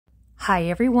Hi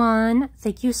everyone,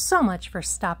 thank you so much for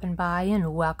stopping by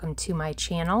and welcome to my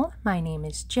channel. My name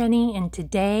is Jenny and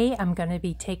today I'm going to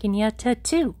be taking you to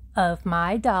two of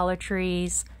my Dollar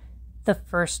Trees. The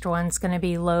first one's going to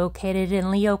be located in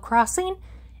Leo Crossing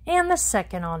and the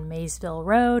second on Maysville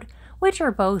Road, which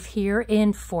are both here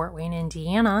in Fort Wayne,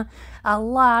 Indiana. A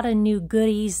lot of new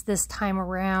goodies this time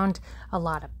around, a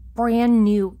lot of brand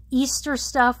new Easter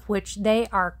stuff, which they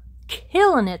are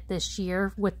killing it this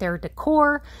year with their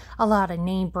decor, a lot of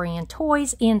name brand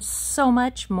toys, and so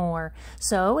much more.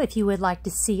 So if you would like to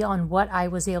see on what I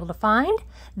was able to find,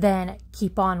 then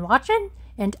keep on watching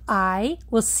and I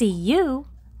will see you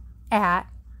at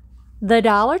the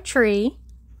Dollar Tree.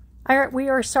 We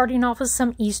are starting off with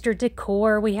some Easter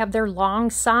decor. We have their long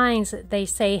signs that they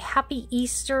say Happy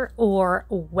Easter or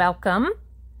Welcome.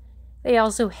 They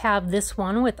also have this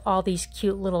one with all these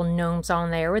cute little gnomes on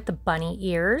there with the bunny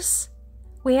ears.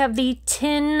 We have the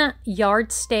tin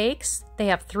yard stakes. They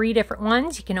have 3 different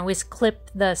ones. You can always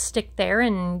clip the stick there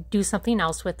and do something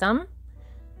else with them.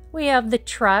 We have the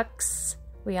trucks.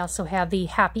 We also have the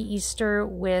Happy Easter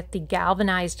with the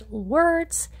galvanized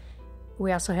words.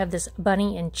 We also have this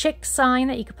bunny and chick sign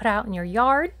that you can put out in your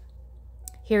yard.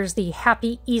 Here's the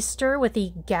Happy Easter with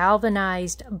the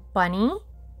galvanized bunny.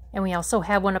 And we also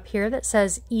have one up here that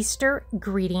says Easter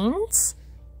Greetings.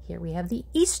 Here we have the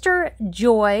Easter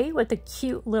Joy with the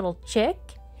cute little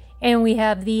chick. And we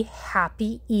have the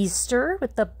Happy Easter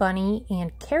with the bunny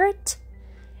and carrot.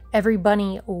 Every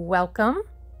bunny welcome.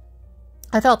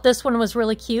 I thought this one was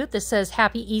really cute. This says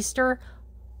Happy Easter,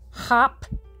 Hop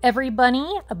Every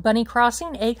Bunny, a bunny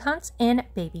crossing, egg hunts, and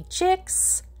baby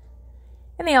chicks.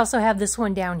 And they also have this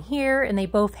one down here, and they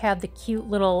both have the cute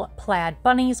little plaid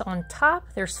bunnies on top.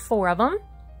 There's 4 of them.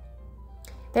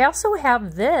 They also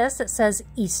have this that says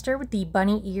Easter with the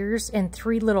bunny ears and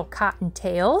 3 little cotton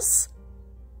tails.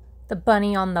 The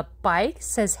bunny on the bike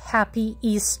says Happy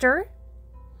Easter.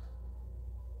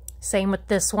 Same with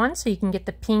this one, so you can get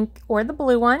the pink or the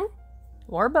blue one,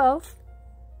 or both.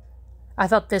 I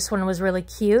thought this one was really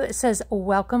cute. It says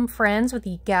Welcome Friends with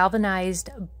the galvanized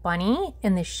bunny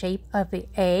in the shape of an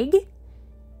egg.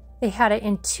 They had it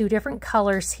in 2 different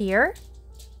colors here.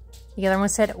 The other one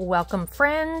said Welcome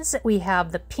Friends. We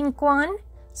have the pink one.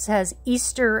 It says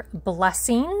Easter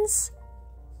Blessings.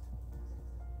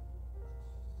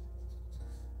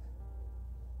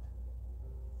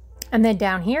 And then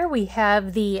down here we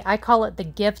have the, I call it the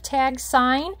gift tag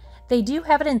sign. They do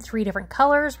have it in 3 different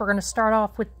colors. We're going to start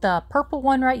off with the purple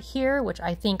one right here, which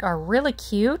I think are really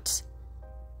cute.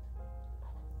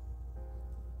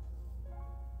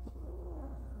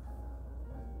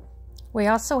 We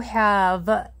also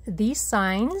have these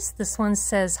signs. This one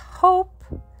says Hope.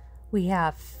 We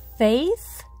have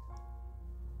Faith.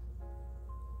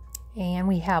 And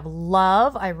we have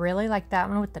Love. I really like that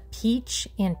one with the peach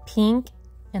and pink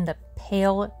and the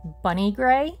pale bunny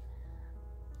gray.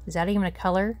 Is that even a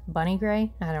color? Bunny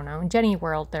gray? I don't know. In Jenny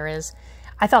World there is.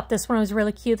 I thought this one was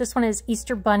really cute. This one is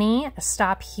Easter Bunny. A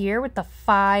stop here with the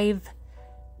 5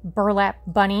 burlap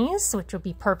bunnies, which would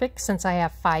be perfect since I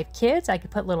have 5 kids. I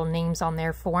could put little names on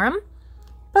there for them.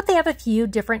 But they have a few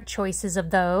different choices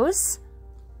of those.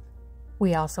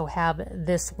 We also have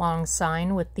this long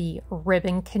sign with the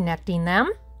ribbon connecting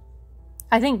them.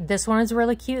 I think this one is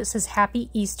really cute. It says Happy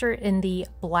Easter in the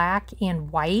black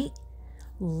and white.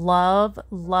 Love,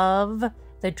 love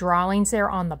the drawings there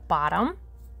on the bottom.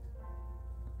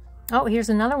 Oh, here's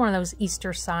another one of those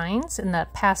Easter signs in the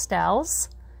pastels.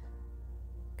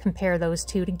 Compare those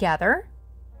 2 together.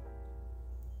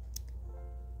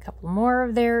 A couple more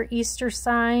of their Easter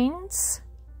signs.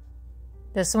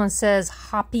 This one says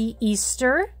Happy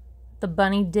Easter, the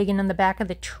bunny digging in the back of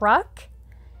the truck.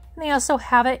 And they also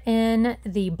have it in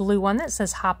the blue one that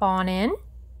says Hop On In.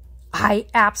 I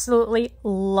absolutely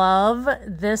love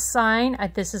this sign.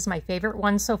 This is my favorite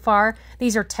one so far.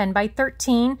 These are 10 by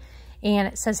 13 and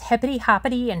it says Hippity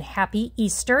Hoppity and Happy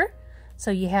Easter.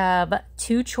 So you have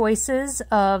 2 choices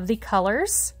of the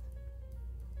colors.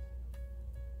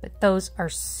 But those are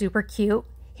super cute.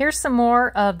 Here's some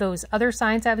more of those other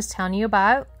signs I was telling you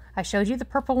about. I showed you the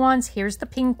purple ones. Here's the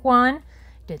pink one.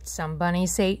 Did some bunny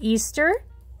say Easter?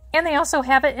 And they also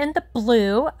have it in the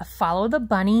blue. Follow the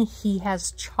bunny, he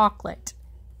has chocolate.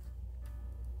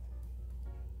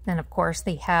 And of course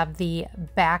they have the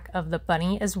back of the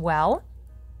bunny as well.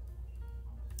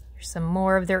 Here's some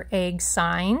more of their egg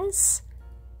signs.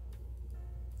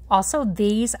 Also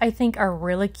these I think are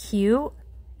really cute.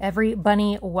 Every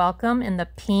bunny welcome in the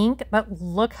pink, but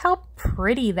look how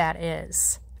pretty that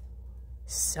is.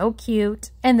 So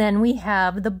cute. And then we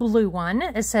have the blue one.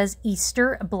 It says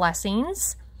Easter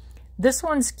Blessings. This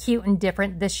one's cute and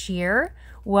different this year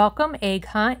Welcome Egg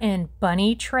Hunt and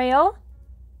Bunny Trail.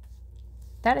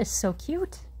 That is so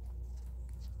cute.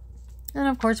 And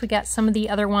of course we got some of the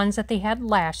other ones that they had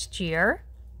last year.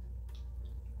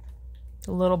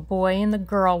 The little boy and the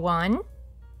girl one.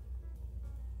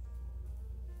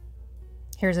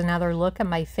 Here's another look at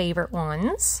my favorite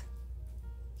ones.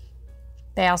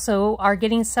 They also are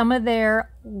getting some of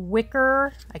their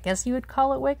wicker, I guess you would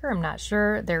call it wicker, I'm not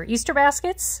sure. Their Easter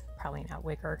baskets, probably not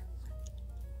wicker.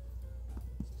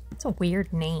 It's a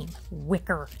weird name,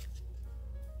 wicker.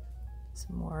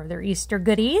 Some more of their Easter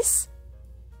goodies.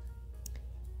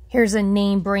 Here's a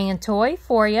name brand toy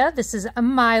for you. This is a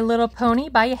My Little Pony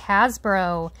by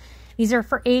Hasbro. These are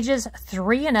for ages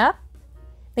 3 and up.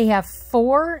 They have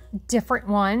 4 different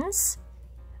ones.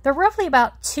 They're roughly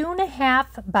about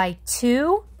 2.5 by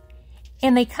 2.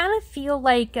 And they kind of feel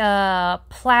like a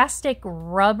plastic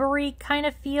rubbery kind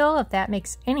of feel, if that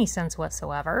makes any sense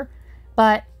whatsoever.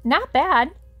 But not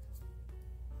bad.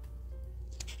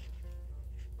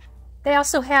 They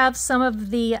also have some of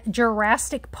the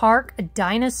Jurassic Park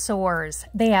dinosaurs.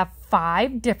 They have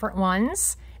 5 different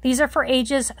ones. These are for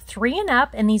ages 3 and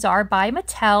up, and these are by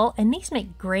Mattel, and these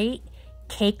make great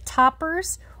cake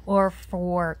toppers or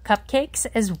for cupcakes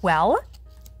as well.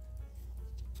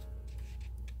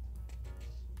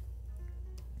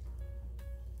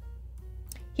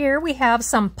 Here we have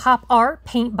some pop art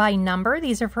paint by number.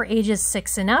 These are for ages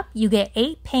 6 and up. You get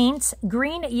 8 paints,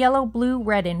 green, yellow, blue,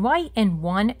 red, and white, and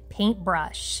 1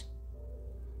 paintbrush.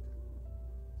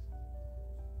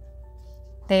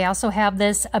 They also have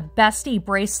this a bestie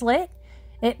bracelet.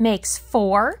 It makes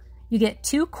 4. You get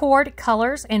 2 cord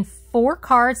colors and 4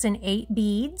 cards and 8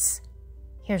 beads.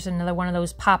 Here's another one of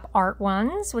those pop art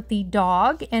ones with the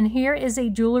dog. And here is a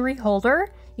jewelry holder.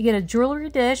 You get a jewelry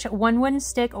dish, 1 wooden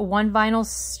stick, 1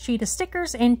 vinyl sheet of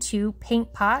stickers, and 2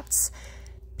 paint pots,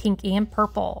 pink and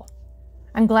purple.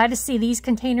 I'm glad to see these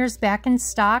containers back in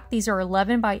stock. These are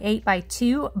 11 by 8 by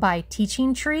 2 by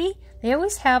Teaching Tree. They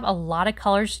always have a lot of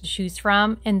colors to choose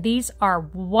from, and these are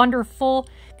wonderful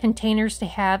containers to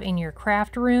have in your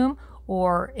craft room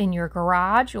or in your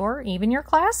garage or even your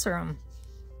classroom.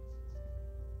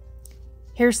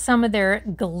 Here's some of their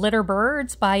glitter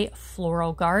birds by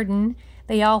Floral Garden.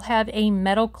 They all have a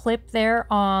metal clip there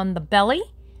on the belly,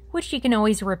 which you can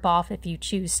always rip off if you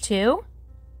choose to.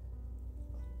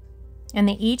 And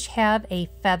they each have a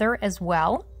feather as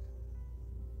well.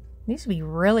 These would be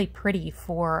really pretty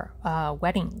for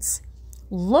weddings.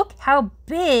 Look how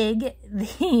big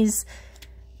these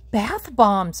bath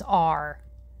bombs are.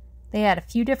 They had a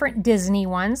few different Disney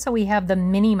ones. So we have the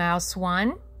Minnie Mouse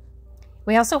one.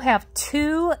 We also have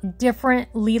 2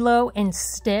 different Lilo and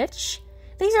Stitch.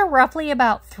 These are roughly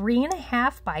about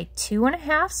 3.5 by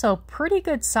 2.5, so pretty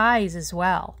good size as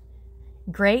well.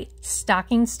 Great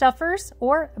stocking stuffers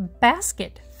or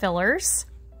basket fillers.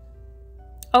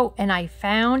 Oh, and I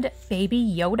found Baby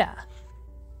Yoda.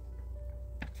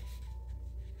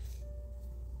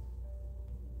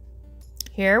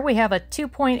 Here we have a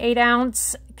 2.8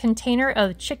 ounce container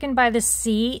of Chicken by the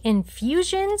Sea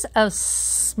infusions of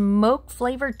smoke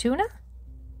flavored tuna.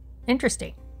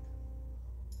 Interesting.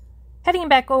 Heading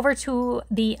back over to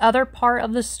the other part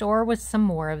of the store with some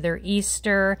more of their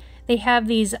Easter. They have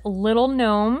these little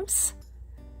gnomes.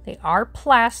 They are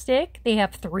plastic. They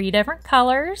have 3 different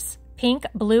colors, pink,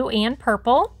 blue, and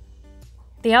purple.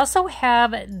 They also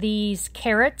have these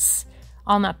carrots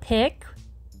on a pick.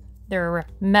 They're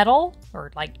metal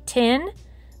or like tin.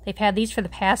 They've had these for the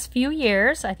past few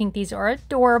years. I think these are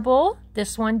adorable.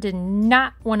 This one did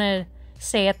not want to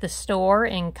stay at the store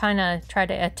and kind of try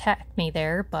to attack me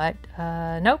there, but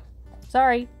nope,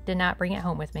 sorry, did not bring it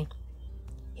home with me.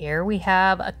 Here we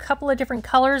have a couple of different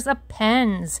colors of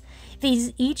pens.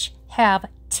 These each have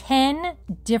 10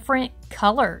 different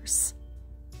colors.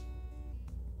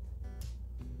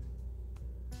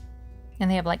 And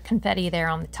they have like confetti there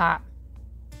on the top.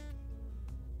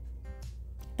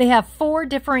 They have 4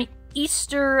 different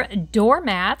Easter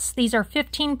doormats. These are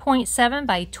 15.7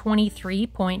 by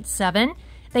 23.7.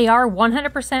 They are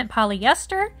 100%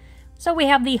 polyester. So we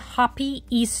have the Hoppy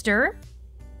Easter,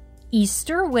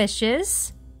 Easter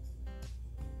Wishes.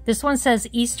 This one says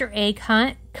Easter Egg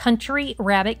Hunt, Country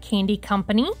Rabbit Candy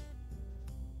Company.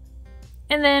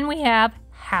 And then we have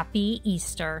Happy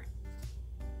Easter.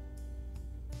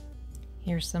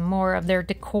 Here's some more of their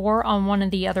decor on one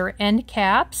of the other end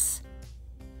caps.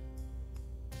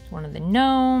 One of the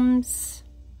gnomes.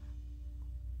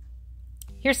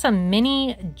 Here's some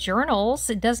mini journals.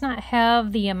 It does not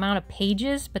have the amount of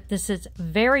pages, but this is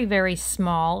very, very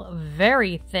small,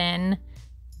 very thin.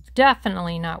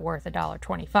 Definitely not worth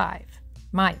 $1.25,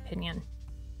 my opinion.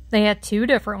 They had 2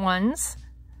 different ones.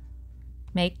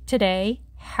 Make today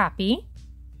happy.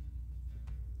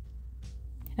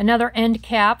 Another end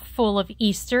cap full of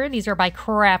Easter. These are by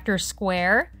Crafter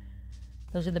Square.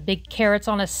 Those are the big carrots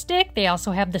on a stick. They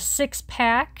also have the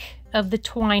 6-pack of the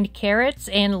twined carrots.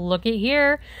 And look at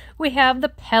here, we have the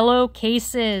pillow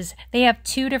cases. They have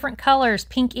 2 different colors,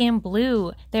 pink and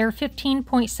blue. They're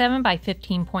 15.7 by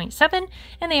 15.7,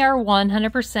 and they are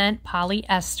 100%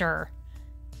 polyester.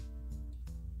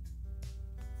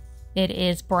 It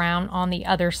is brown on the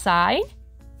other side.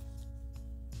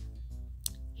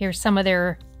 Here's some of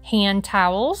their hand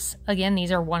towels. Again,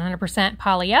 these are 100%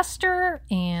 polyester,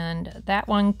 and that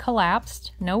one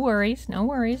collapsed. No worries, no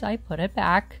worries. I put it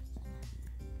back.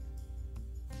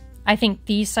 I think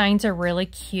these signs are really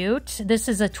cute. This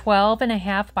is a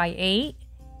 12.5 by 8.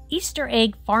 Easter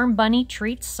egg farm bunny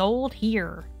treats sold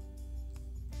here.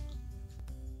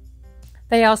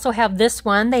 They also have this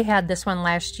one. They had this one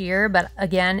last year, but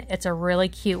again, it's a really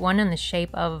cute one in the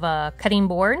shape of a cutting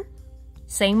board.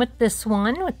 Same with this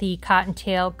one with the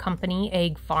Cottontail Company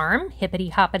Egg Farm, Hippity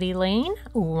Hoppity Lane,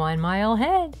 1 mile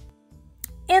ahead.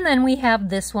 And then we have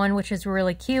this one, which is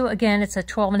really cute. Again, it's a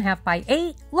 12.5 by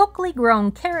 8, locally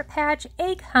grown carrot patch,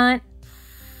 egg hunt,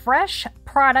 fresh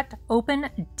product, open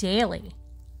daily.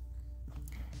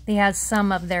 They have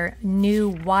some of their new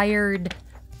wired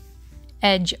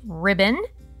edge ribbon.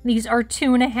 These are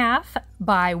 2.5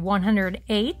 by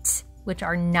 108, which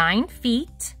are 9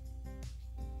 feet.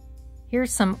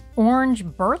 Here's some orange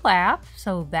burlap,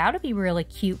 so that would be really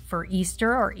cute for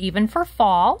Easter or even for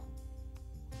fall.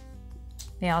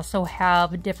 They also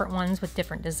have different ones with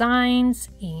different designs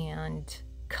and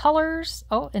colors.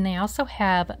 Oh, and they also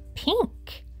have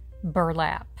pink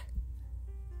burlap.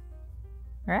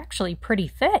 They're actually pretty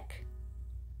thick.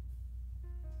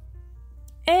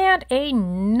 And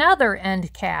another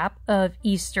end cap of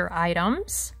Easter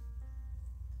items.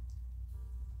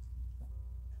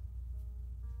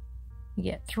 You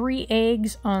get 3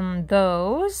 eggs on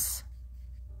those.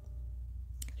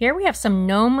 Here we have some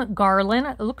gnome garland.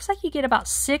 It looks like you get about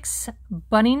 6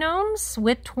 bunny gnomes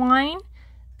with twine.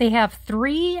 They have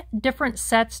 3 different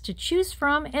sets to choose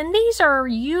from, and these are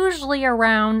usually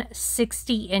around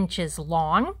 60 inches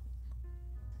long.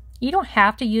 You don't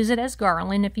have to use it as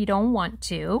garland if you don't want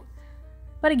to.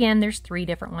 But again, there's 3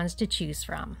 different ones to choose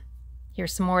from.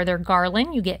 Here's some more of their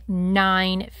garland. You get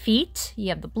 9 feet. You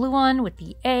have the blue one with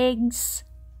the eggs.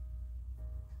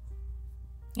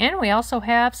 And we also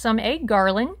have some egg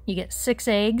garland. You get 6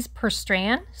 eggs per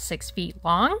strand, 6 feet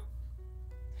long.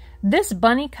 This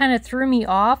bunny kind of threw me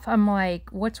off. I'm like,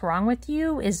 what's wrong with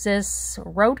you? Is this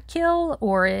roadkill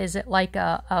or is it like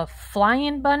a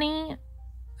flying bunny?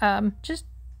 Just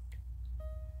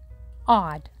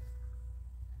odd.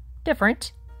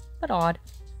 Different, but odd.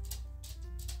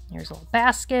 Here's a little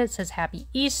basket. It says Happy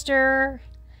Easter.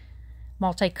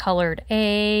 Multicolored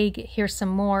egg. Here's some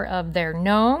more of their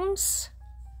gnomes.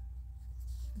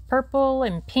 Purple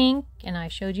and pink, and I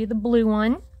showed you the blue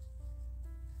one.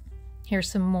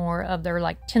 Here's some more of their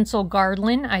like tinsel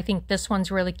garland. I think this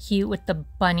one's really cute with the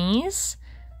bunnies.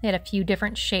 They had a few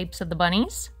different shapes of the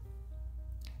bunnies.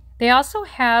 They also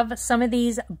have some of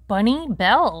these bunny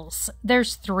bells.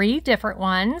 There's 3 different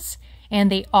ones,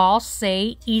 and they all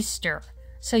say Easter.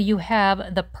 So you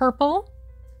have the purple,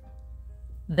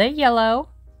 the yellow,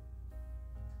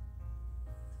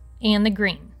 and the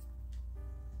green.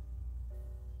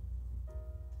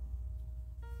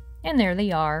 And there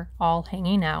they are, all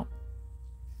hanging out.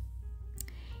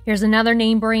 Here's another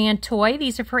name brand toy.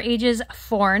 These are for ages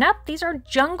 4 and up. These are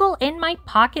Jungle in My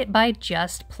Pocket by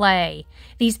Just Play.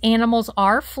 These animals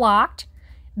are flocked.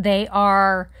 They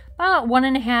are about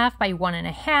 1.5 by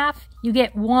 1.5. You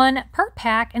get 1 per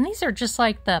pack, and these are just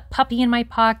like the puppy in my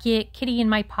pocket, kitty in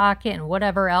my pocket, and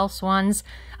whatever else ones.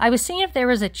 I was seeing if there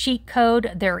was a cheat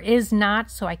code. There is not,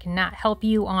 so I cannot help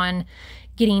you on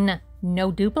getting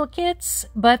no duplicates,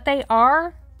 but they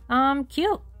are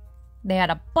cute. They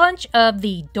had a bunch of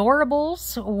the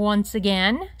Doorables, once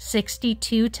again,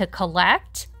 62 to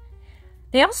collect.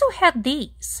 They also had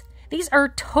these. These are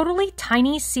Totally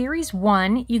Tiny Series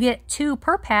 1. You get 2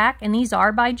 per pack, and these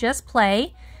are by Just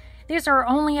Play. These are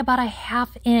only about a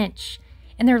 1/2 inch,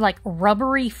 and they're like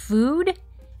rubbery food.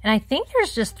 And I think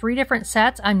there's just 3 different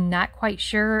sets. I'm not quite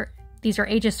sure. These are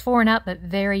ages 4 and up, but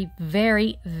very,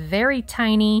 very, very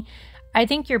tiny. I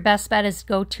think your best bet is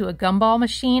go to a gumball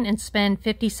machine and spend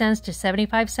 50 cents to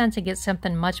 75 cents and get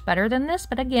something much better than this.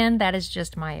 But again, that is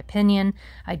just my opinion.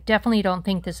 I definitely don't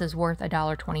think this is worth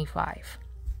 $1.25.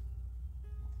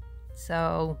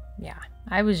 So yeah,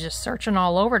 I was just searching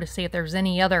all over to see if there's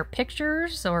any other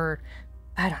pictures or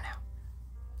I don't know.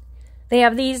 They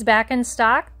have these back in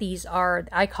stock. These are,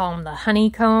 I call them the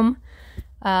honeycomb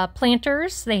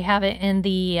planters. They have it in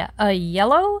the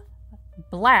yellow,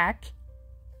 black,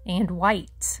 and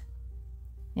white.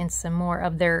 And some more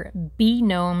of their bee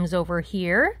gnomes over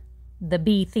here. The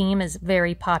bee theme is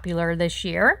very popular this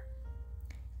year.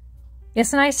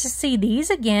 It's nice to see these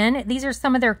again. These are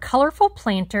some of their colorful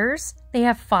planters. They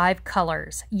have 5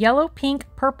 colors: yellow, pink,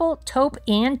 purple, taupe,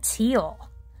 and teal.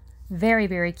 Very,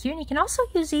 very cute. And you can also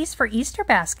use these for Easter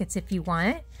baskets if you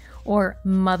want, or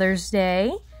Mother's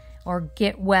Day, or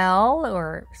get well,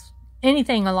 or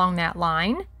anything along that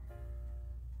line.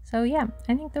 So yeah,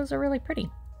 I think those are really pretty.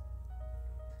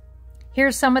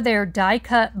 Here's some of their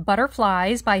die-cut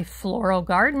butterflies by Floral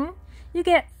Garden. You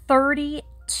get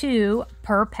 32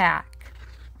 per pack.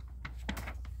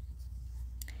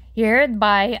 Here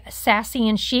by Sassy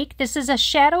and Chic, this is a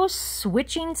shadow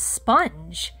switching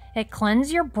sponge. It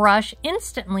cleanses your brush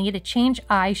instantly to change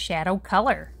eyeshadow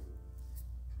color.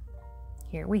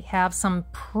 Here we have some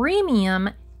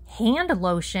premium hand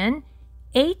lotion,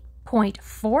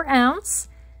 8.4 ounce.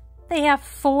 They have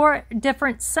 4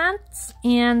 different scents,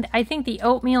 and I think the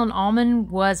oatmeal and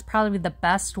almond was probably the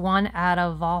best one out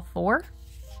of all 4.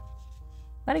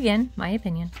 But again, my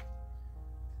opinion.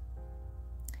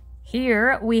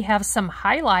 Here we have some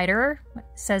highlighter. It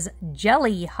says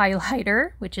jelly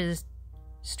highlighter, which is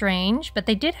strange, but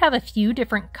they did have a few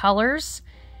different colors.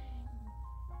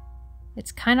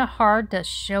 It's kind of hard to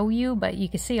show you, but you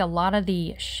can see a lot of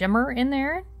the shimmer in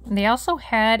there. And they also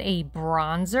had a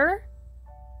bronzer.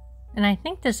 And I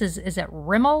think this is it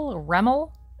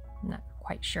Rimmel? I'm not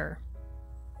quite sure.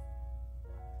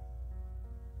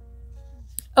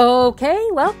 Okay,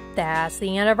 well, that's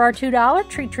the end of our $2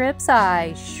 treat trips.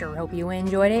 I sure hope you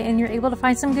enjoyed it and you're able to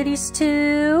find some goodies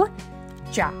to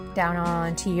jot down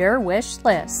onto your wish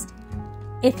list.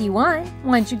 If you want,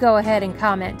 why don't you go ahead and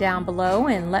comment down below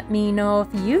and let me know if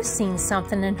you've seen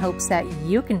something in hopes that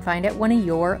you can find at one of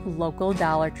your local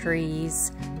Dollar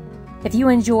Trees. If you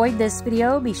enjoyed this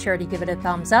video, be sure to give it a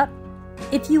thumbs up.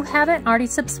 If you haven't already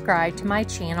subscribed to my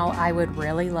channel, I would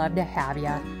really love to have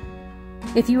you.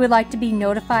 If you would like to be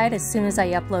notified as soon as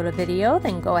I upload a video,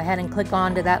 then go ahead and click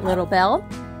onto that little bell.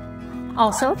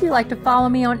 Also, if you'd like to follow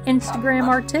me on Instagram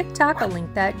or TikTok, I'll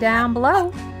link that down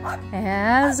below.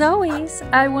 As always,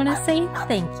 I want to say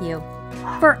thank you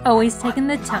for always taking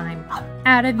the time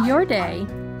out of your day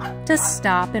to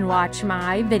stop and watch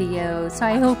my videos.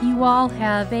 I hope you all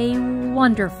have a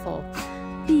wonderful,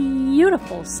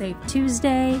 beautiful, safe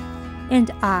Tuesday, and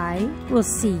I will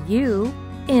see you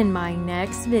in my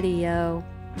next video.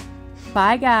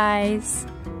 Bye guys.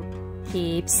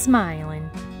 Keep smiling.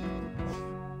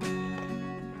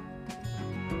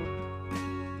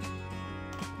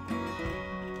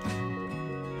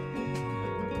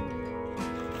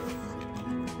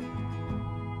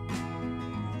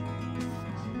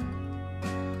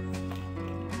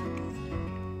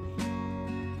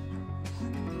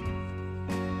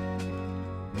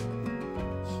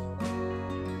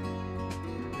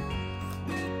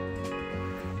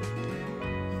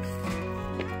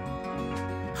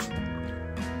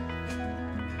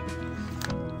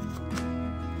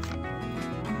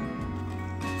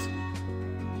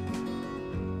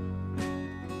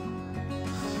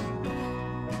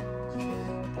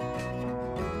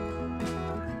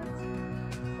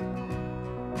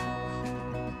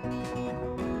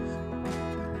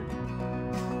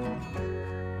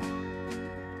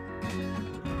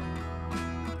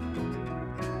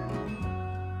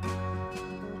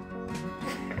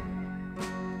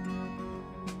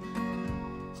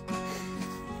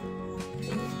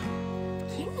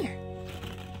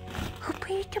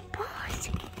 The paws.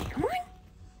 Come on.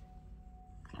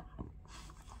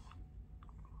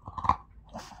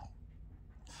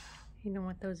 You don't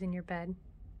want those in your bed.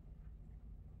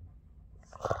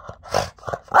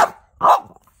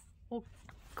 Well,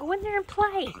 go in there and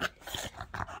play.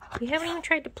 You haven't even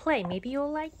tried to play. Maybe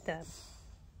you'll like them.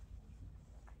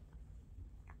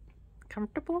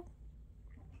 Comfortable?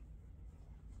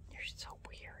 You're so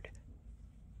weird.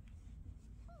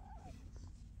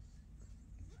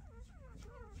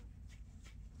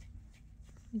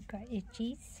 You got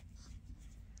itchies.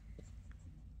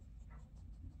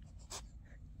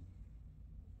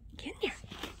 Get in there.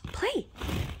 Play.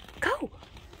 Go.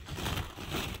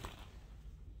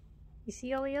 You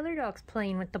see all the other dogs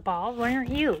playing with the ball. Why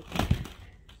aren't you?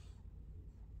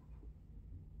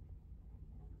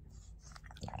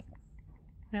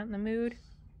 Not in the mood?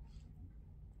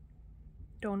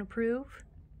 Don't approve?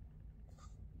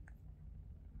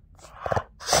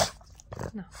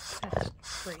 No,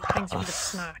 that's great. Things from the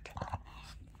snot.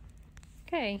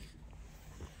 Okay.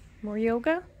 More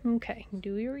yoga? Okay,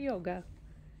 do your yoga.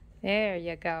 There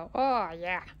you go. Oh,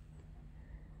 yeah.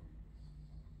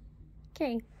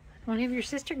 Okay. I want to have your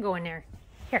sister go in there.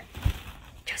 Here.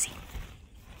 Josie.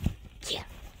 Yeah.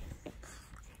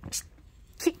 Just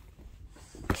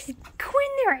go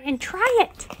in there and try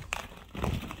it.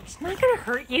 It's not going to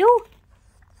hurt you.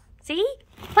 See?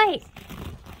 Play.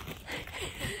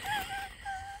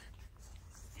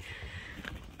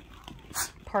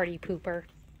 Party pooper.